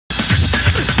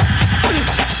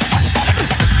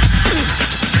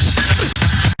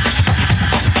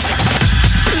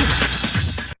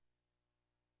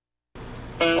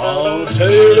tell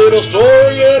you a little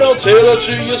story and I'll tell it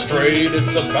to you straight.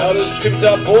 It's about this pimped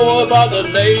out boy by the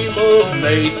name of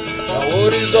Nate. Now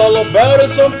what he's all about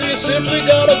is something you simply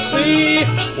gotta see.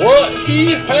 What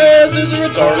he has is a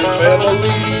retarded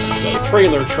family.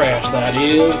 Trailer trash, that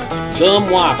is. Dumb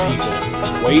white people.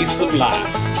 Waste of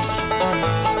life.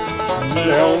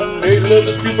 Now, Nate loves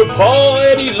his stupid pa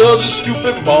and he loves his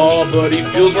stupid ma, but he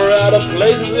feels we're out of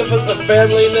place as if it's a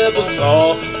family never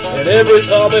saw. And every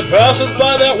time he passes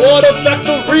by that water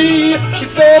factory, he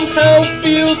somehow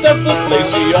feels that's the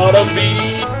place he ought to be.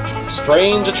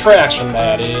 Strange attraction,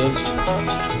 that is.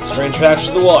 Strange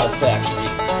attraction to the water factory.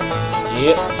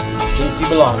 Yep, he thinks he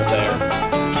belongs there.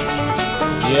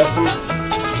 Yes,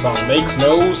 the song makes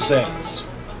no sense.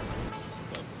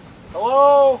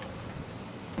 Hello?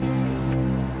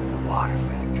 Water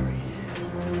factory.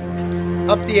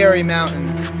 Up the airy mountain,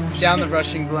 down the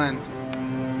rushing glen,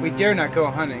 we dare not go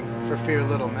hunting for fear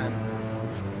little men.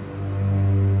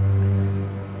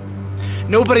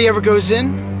 Nobody ever goes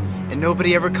in, and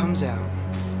nobody ever comes out.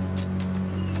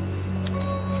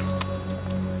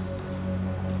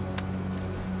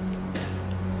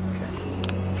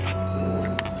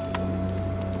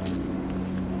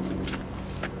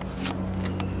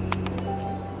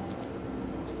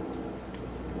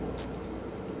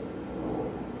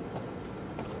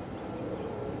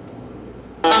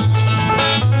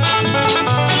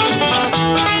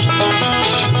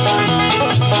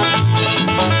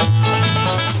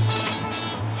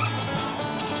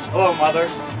 Hello, Mother.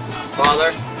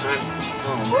 Father, I'm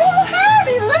home. Well,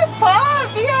 howdy, look, Pa,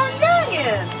 be our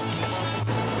youngin'.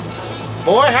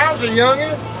 Boy, how's a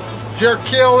youngin'? Did you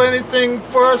kill anything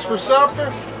for us for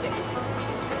supper?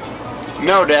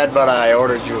 No, Dad, but I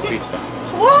ordered you a pizza.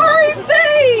 Glory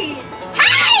be!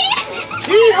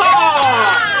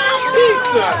 Hee-haw!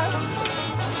 Pizza!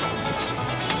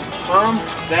 Mom,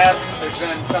 Dad, there's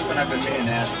been something I've been meaning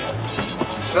to ask you.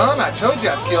 Son, I told you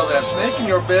I'd kill that snake in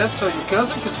your bed so your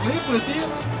cousin could sleep with you.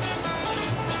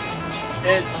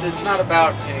 It's not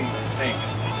about any snake.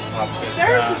 Opposite.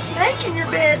 There's a snake in your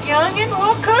bed, youngin'.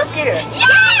 We'll cook it.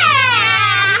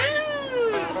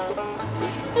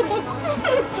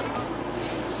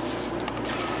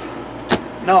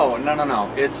 No.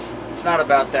 It's not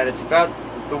about that. It's about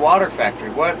the water factory.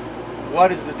 What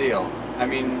is the deal? I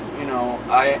mean, you know,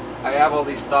 I have all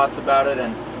these thoughts about it,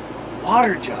 and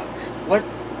water jugs. What?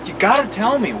 You gotta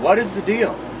tell me. What is the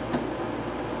deal?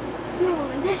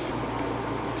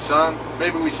 Son,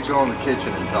 maybe we should go in the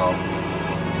kitchen and talk.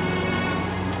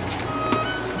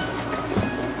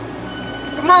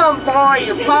 Come on, boy.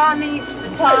 Your pa needs to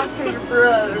talk to your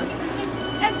brother.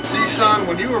 See, son,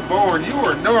 when you were born, you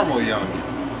were a normal youngin'.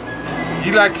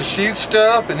 You like to shoot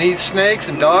stuff and eat snakes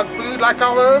and dog food like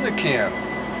all the other kin.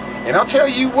 And I'll tell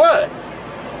you what,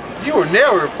 you were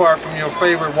never apart from your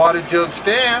favorite water jug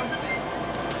stand.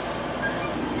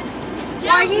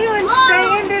 Why, you and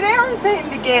Stan did everything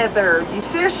together. You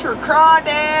fished for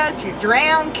crawdads, you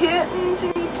drowned kittens,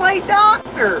 and you played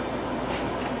doctor.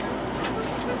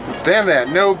 Then that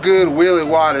no-good Willy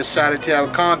decided to have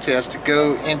a contest to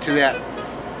go into that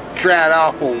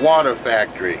drat-awful water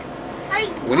factory.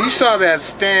 When you saw that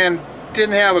stand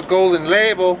didn't have a golden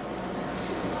label,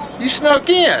 you snuck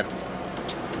in.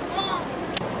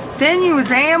 Then you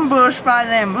was ambushed by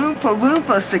them oompa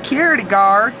loompa security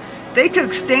guards. They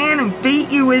took Stan and beat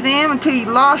you with them until you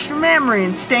lost your memory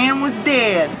and Stan was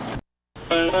dead.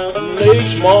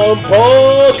 Nate's mom and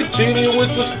pa continue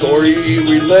with the story.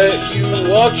 We let you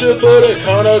watch it, but it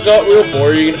kinda got real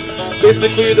boring.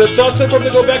 Basically, the dog said for him to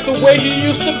go back the way he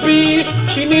used to be.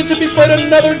 He needs to be fed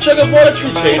another jug of water to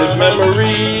retain his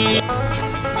memory.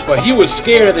 But he was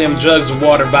scared of them jugs of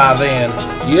water by then.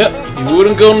 Yep, he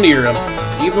wouldn't go near them,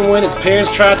 even when his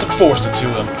parents tried to force it to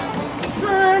him.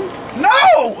 Son,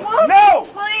 No! no!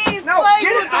 Please No, play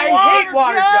get with it! the I water hate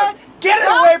water jug. jugs! Get it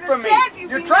away from me!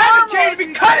 You're trying to change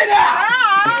me! Cut it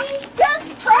out! Just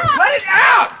try. Let it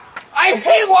out! I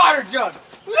hate water jugs!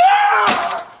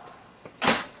 No!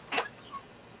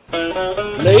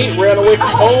 Nate ran away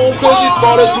from home because he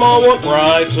thought his mom wasn't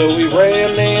right, so he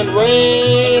ran and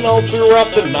ran all throughout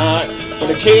the night. When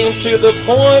it came to the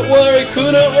point where he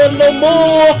couldn't run no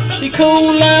more, he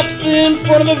collapsed in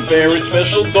front of a very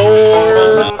special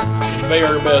door.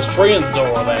 Very best friend's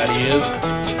door, that is.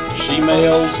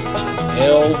 She-males,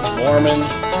 elves,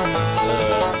 Mormons.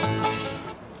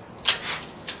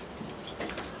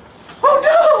 Oh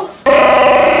no!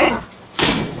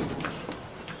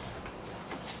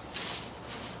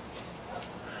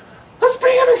 Let's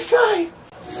bring him inside.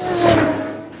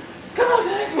 Come on,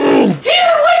 guys.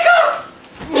 Ethan, wake up!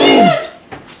 Ethan!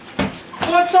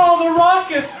 What's What's all the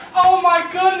ruckus? Oh my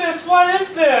goodness, what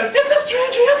is this? It's a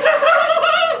strange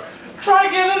hand. Try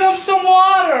giving him some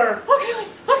water. Okay,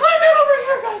 let's leave it over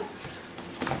here, guys.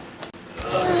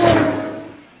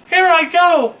 Here I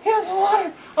go. Here's the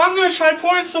water. I'm gonna try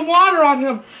pouring some water on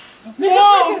him.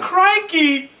 Whoa,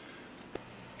 crikey.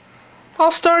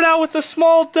 I'll start out with a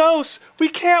small dose. We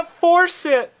can't force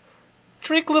it.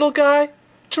 Drink, little guy.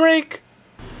 Drink.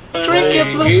 Drink it,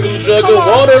 They little... gave him a jug Come of on,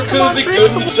 water come cause on, he drink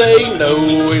couldn't some- say no,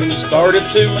 and started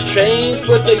to change,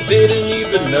 but they didn't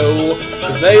even know,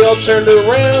 cause they all turned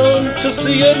around to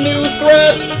see a new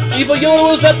threat. Evil Yoda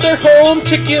was at their home,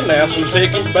 kicking ass and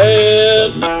taking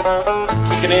beds.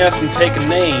 Kicking ass and taking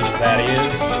names, that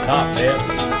is. Not bets,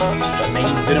 but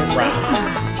names didn't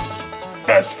rhyme.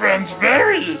 Best friend's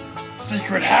very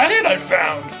secret hiding I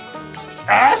found.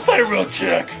 Ass I will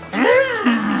kick.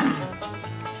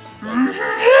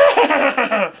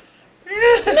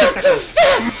 Not so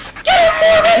fast! Get him,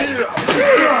 Mormon!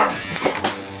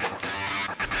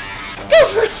 Go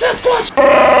for it, Sasquatch!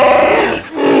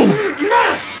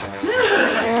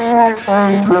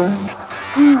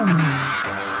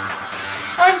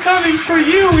 I'm coming for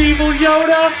you, evil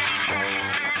Yoda.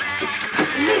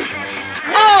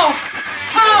 Oh!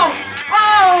 Oh!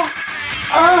 Oh!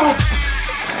 Oh!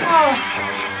 Oh!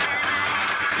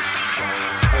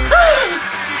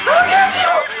 I'll get you!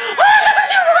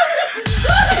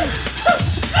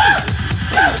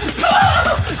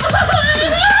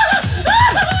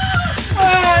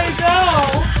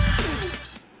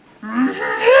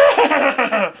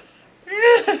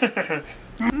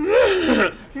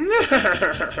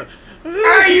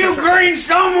 Hey, you green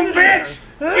son of a bitch!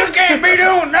 You can't be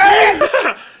doing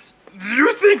that! Do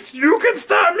you think you can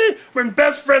stop me when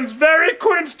best friends very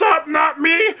couldn't stop not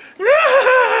me?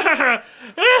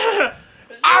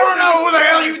 I don't know who the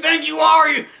hell you think you are,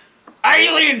 you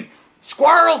alien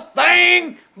squirrel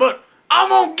thing, but I'm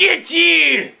gonna get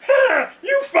you!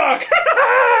 You fuck!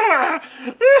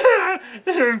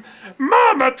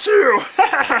 Mama too!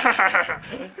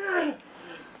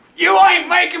 You ain't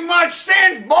making much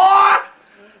sense, boy!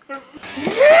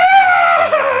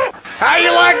 How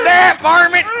you like that,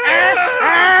 varmint?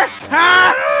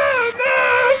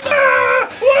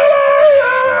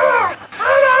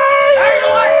 How you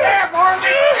like that,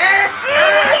 varmint?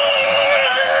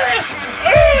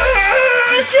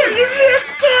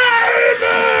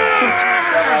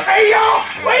 Hey, y'all!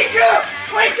 Wake up!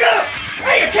 Wake up!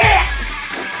 Hey, cat!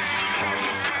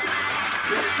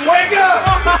 Wake up!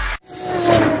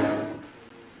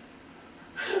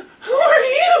 Who are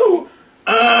you?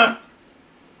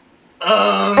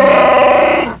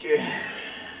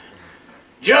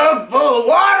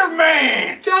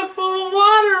 Jug-Full-of-Water-Man!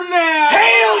 Jug-Full-of-Water-Man!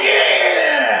 Hell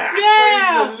yeah!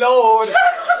 Yeah! Praise the Lord!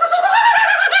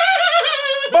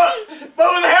 but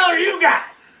who the hell are you guys?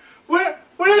 We're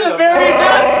the very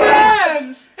best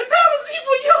friends! And that was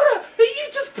Evil Yoda that you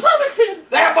just plummeted!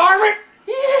 That varmint?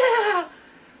 Yeah!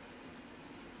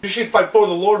 You should fight for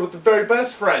the Lord with the very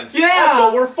best friends. Yeah. That's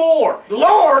what we're for. The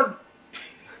Lord?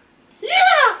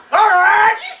 Yeah!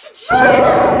 Alright! You should try it!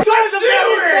 Let's the do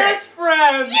very it! best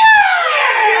friends!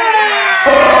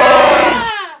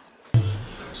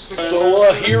 So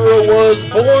a hero was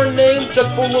born named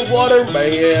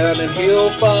Jug-Full-of-Water-Man, and he'll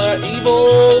fight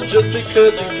evil just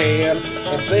because he can.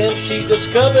 And since he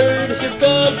discovered his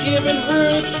God-given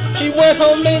roots, he went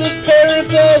home, made his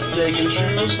parents a snake and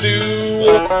shrew stew.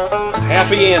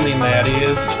 Happy ending, that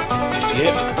is.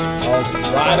 Yep, all's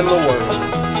right in the world.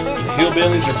 The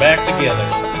hillbillies are back together.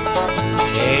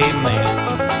 Amen.